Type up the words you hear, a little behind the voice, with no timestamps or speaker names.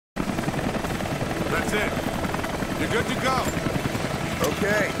That's it. You're good to go.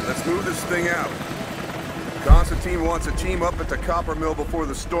 Okay, let's move this thing out. Constantine wants a team up at the copper mill before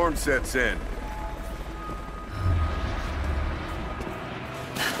the storm sets in.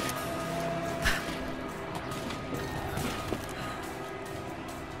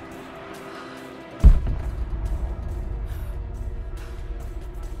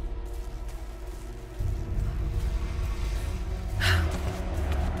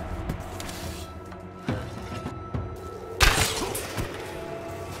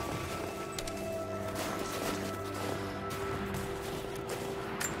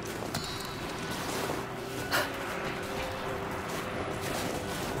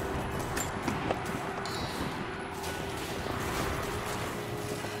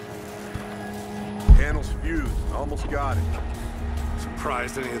 Panel's fused. Almost got it.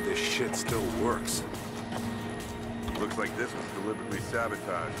 Surprised any of this shit still works. Looks like this was deliberately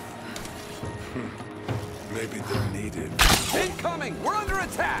sabotaged. Maybe they're needed. Incoming! We're under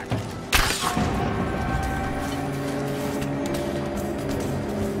attack!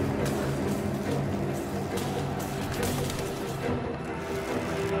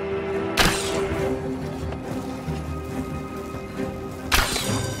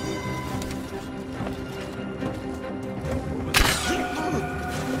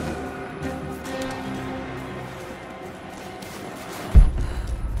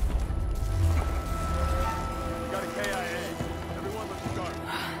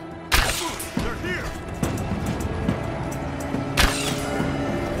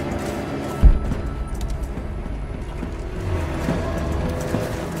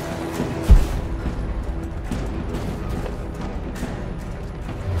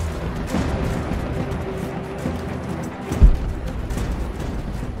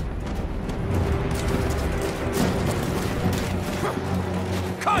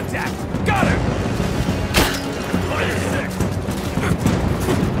 Contact! Got him!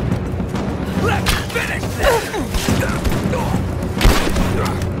 Let's finish this!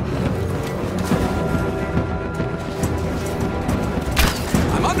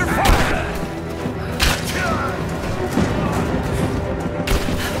 I'm under fire!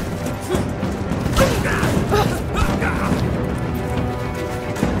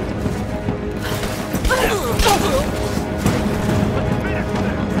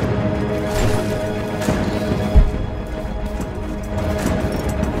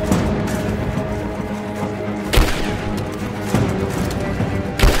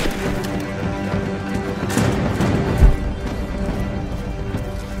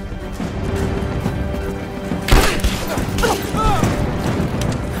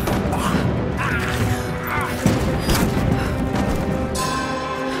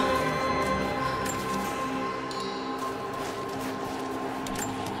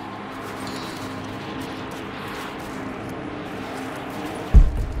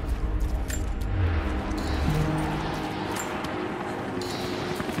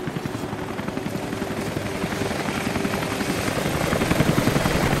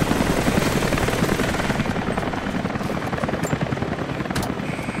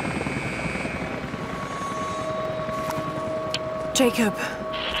 Jacob,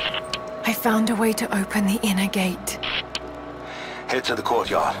 I found a way to open the inner gate. Head to the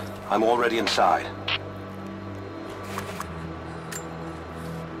courtyard. I'm already inside.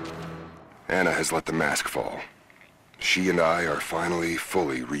 Anna has let the mask fall. She and I are finally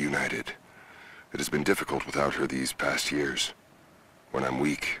fully reunited. It has been difficult without her these past years. When I'm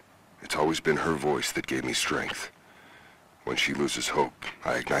weak, it's always been her voice that gave me strength. When she loses hope,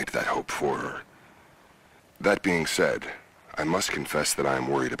 I ignite that hope for her. That being said, I must confess that I am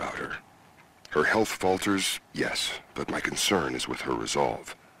worried about her. Her health falters, yes, but my concern is with her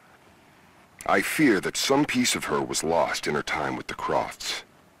resolve. I fear that some piece of her was lost in her time with the Crofts.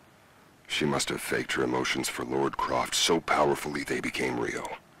 She must have faked her emotions for Lord Croft so powerfully they became real.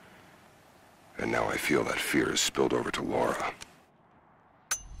 And now I feel that fear has spilled over to Laura.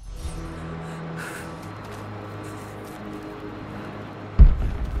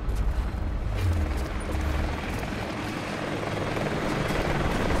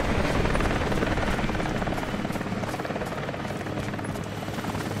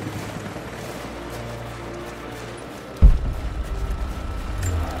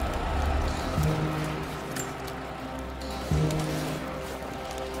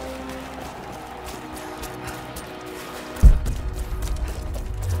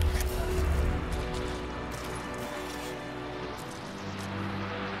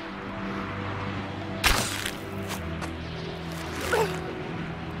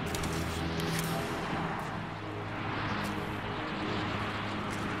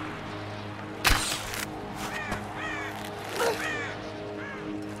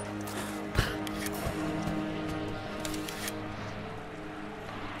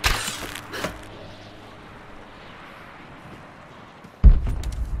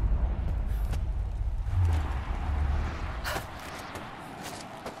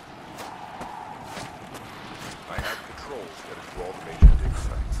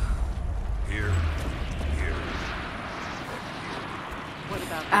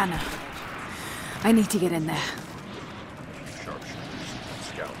 Anna, I need to get in there. Sharpshooters,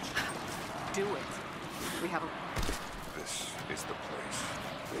 scouts. Do it. We have a... This is the place.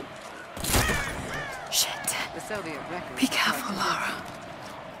 Shit. The Soviet record. Be careful, Lara.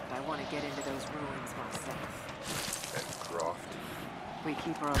 I want to get into those ruins myself. And Croft. We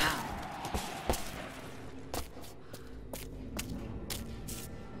keep her alive.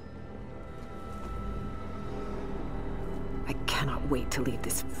 I cannot wait to leave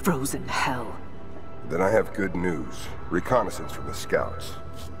this frozen hell. Then I have good news. Reconnaissance from the scouts.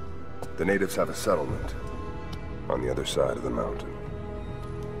 The natives have a settlement on the other side of the mountain.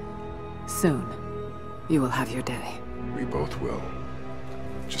 Soon, you will have your day. We both will.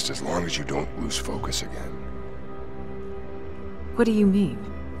 Just as long as you don't lose focus again. What do you mean?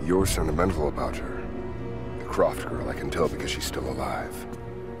 You're sentimental about her. The Croft girl, I can tell because she's still alive.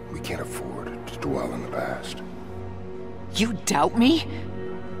 We can't afford to dwell in the past. You doubt me?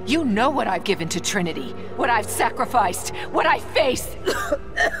 You know what I've given to Trinity, what I've sacrificed, what I face.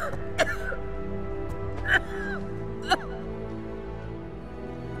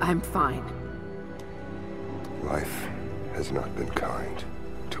 I'm fine. Life has not been kind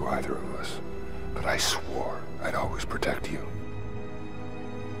to either of us, but I swore I'd always protect you.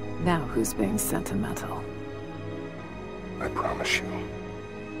 Now who's being sentimental? I promise you.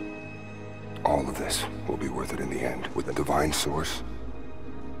 All of this will be worth it in the end. With the divine source,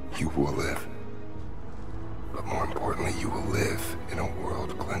 you will live. But more importantly, you will live in a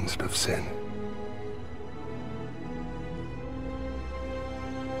world cleansed of sin.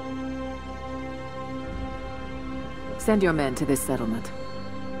 Send your men to this settlement.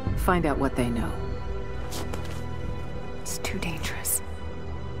 Find out what they know. It's too dangerous.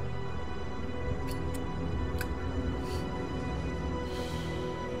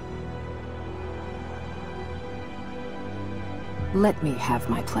 Let me have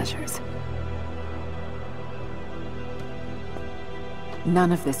my pleasures.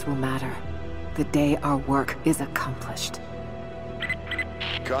 None of this will matter the day our work is accomplished.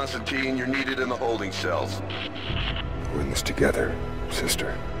 Constantine, you're needed in the holding cells. We're in this together,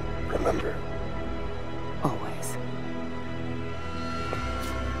 sister. Remember. Always.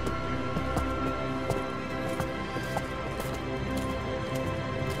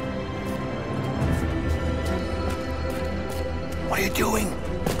 What are you doing?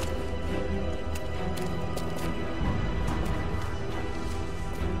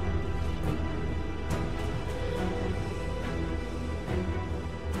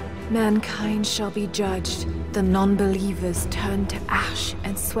 Mankind shall be judged, the non-believers turned to ash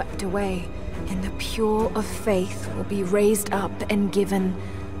and swept away, and the pure of faith will be raised up and given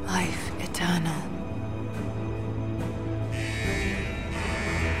life eternal.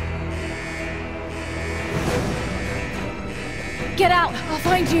 Get out! I'll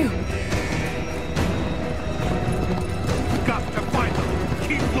find you! Got to find them.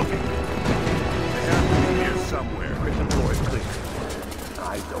 Keep looking. They have to be here somewhere. The door is clear.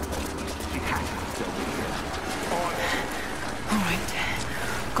 I don't believe she has to still be here. All right.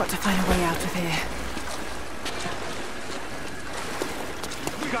 Got to find a way out of here.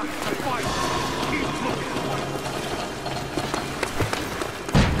 We got to find them. Keep looking.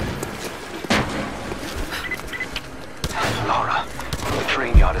 Lara, the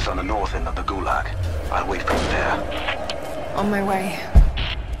train yard is on the north end of the Gulag. I'll wait for you there. On my way.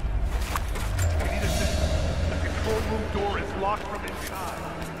 We need assistance. The control room door is locked from inside.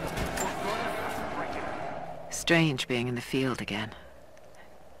 We're gonna have to break it. Strange being in the field again.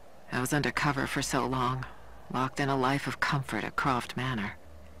 I was undercover for so long, locked in a life of comfort at Croft Manor.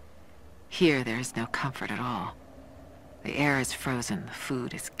 Here there is no comfort at all. The air is frozen, the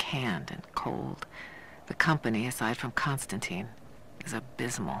food is canned and cold. The company, aside from Constantine, is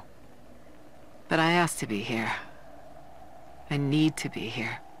abysmal. But I asked to be here. I need to be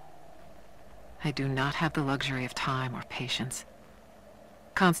here. I do not have the luxury of time or patience.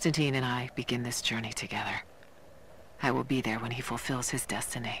 Constantine and I begin this journey together. I will be there when he fulfills his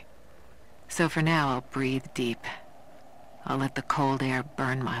destiny. So for now, I'll breathe deep. I'll let the cold air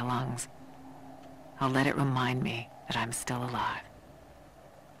burn my lungs. I'll let it remind me that I'm still alive.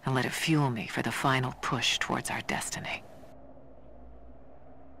 And let it fuel me for the final push towards our destiny.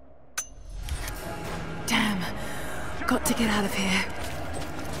 Damn. Got to get out of here.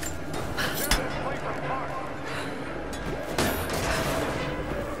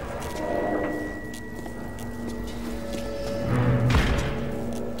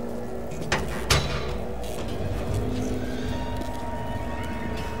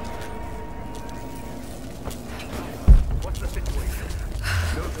 What's the situation?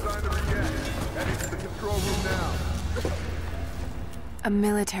 No sign of her yet. Heading to the control room now. A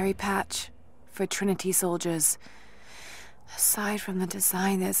military patch for Trinity soldiers. Aside from the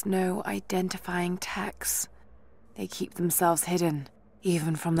design, there's no identifying tags. They keep themselves hidden,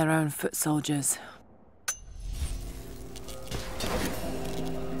 even from their own foot soldiers.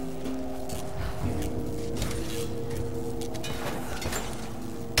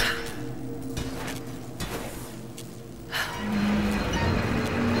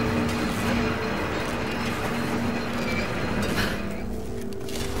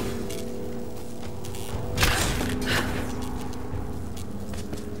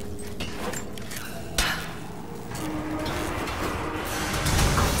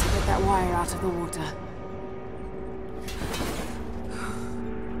 Out of the water.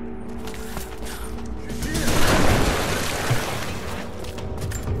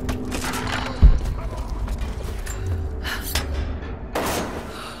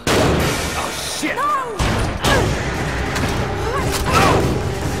 Oh, shit! No!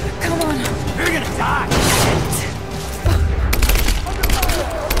 Come on. You're gonna die!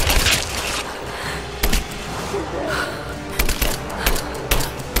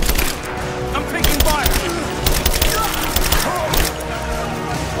 I'm taking fire!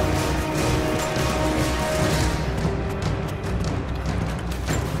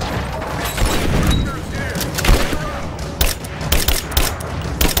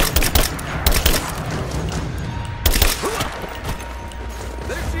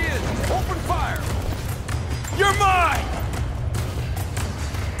 There she is! Open fire! You're mine!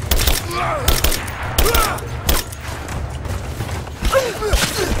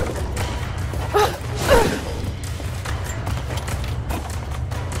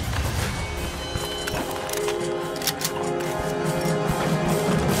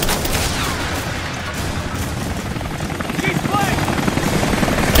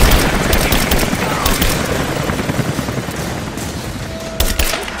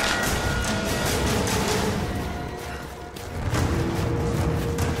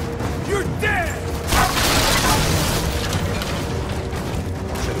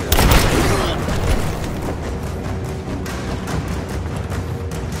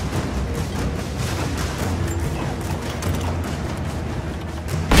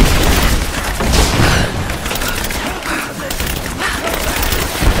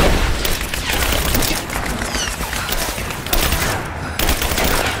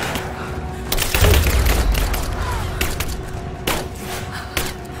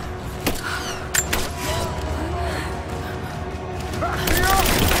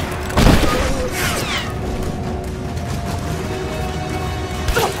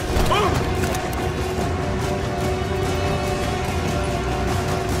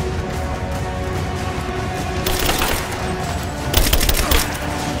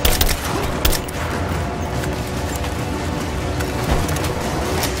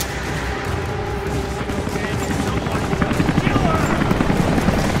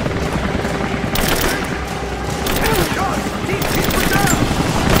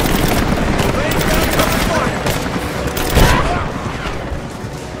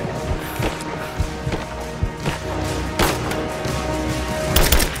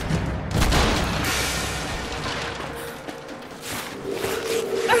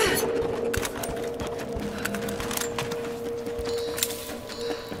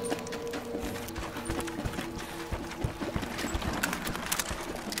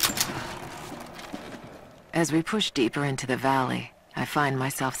 As we push deeper into the valley, I find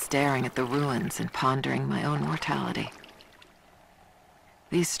myself staring at the ruins and pondering my own mortality.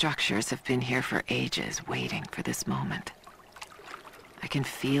 These structures have been here for ages, waiting for this moment. I can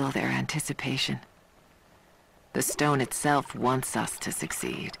feel their anticipation. The stone itself wants us to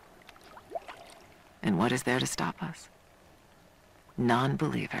succeed. And what is there to stop us?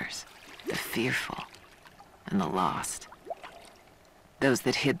 Non-believers, the fearful, and the lost. Those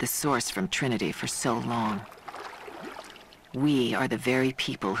that hid the source from Trinity for so long. We are the very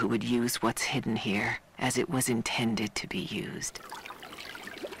people who would use what's hidden here as it was intended to be used.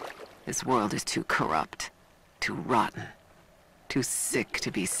 This world is too corrupt, too rotten, too sick to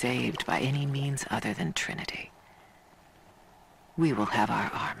be saved by any means other than Trinity. We will have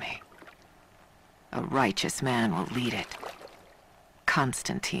our army. A righteous man will lead it.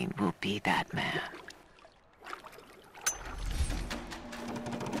 Constantine will be that man.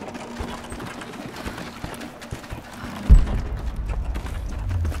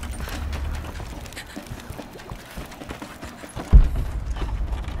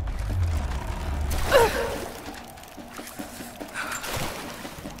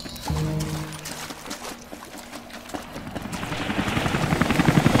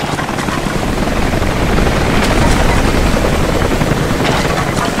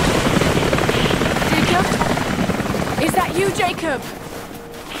 Jacob!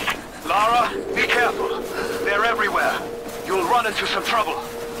 Lara, be careful. They're everywhere. You'll run into some trouble.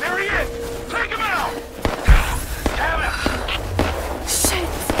 There he is! Take him out! Damn it! Shit!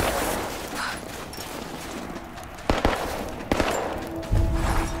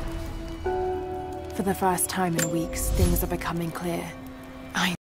 For the first time in weeks, things are becoming clear.